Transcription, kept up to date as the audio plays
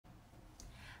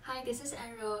Hi, this is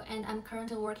Anru, and I'm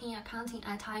currently working in accounting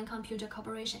at Time Computer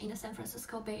Corporation in the San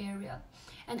Francisco Bay Area.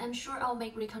 And I'm sure I'll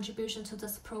make great contribution to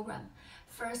this program.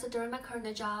 First, during my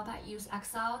current job, I use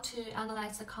Excel to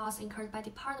analyze the costs incurred by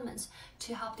departments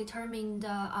to help determine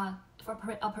the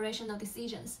operational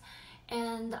decisions.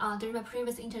 And during my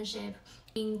previous internship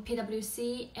in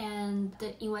PwC and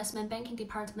the investment banking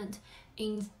department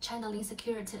in China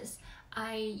Securities,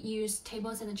 I use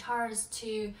tables and charts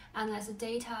to analyze the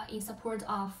data in support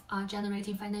of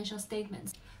generating financial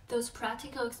statements. Those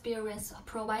practical experiences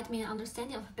provide me an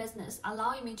understanding of business,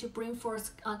 allowing me to bring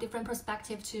forth different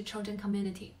perspectives to children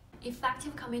community.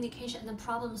 Effective communication and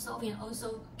problem solving are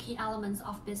also key elements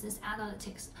of business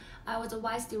analytics. I was the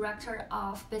Vice Director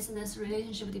of Business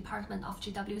Relationship Department of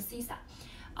GWCSA.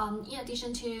 In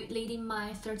addition to leading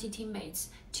my 30 teammates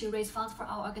to raise funds for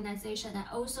our organization, I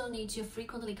also need to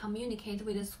frequently communicate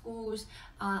with the schools,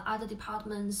 other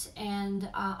departments, and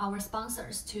our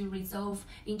sponsors to resolve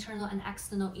internal and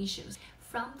external issues.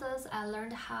 From this, I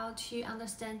learned how to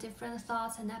understand different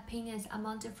thoughts and opinions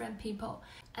among different people.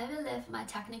 I believe my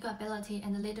technical ability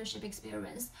and leadership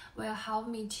experience will help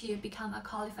me to become a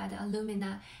qualified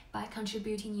alumni by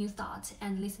contributing new thoughts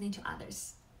and listening to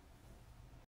others.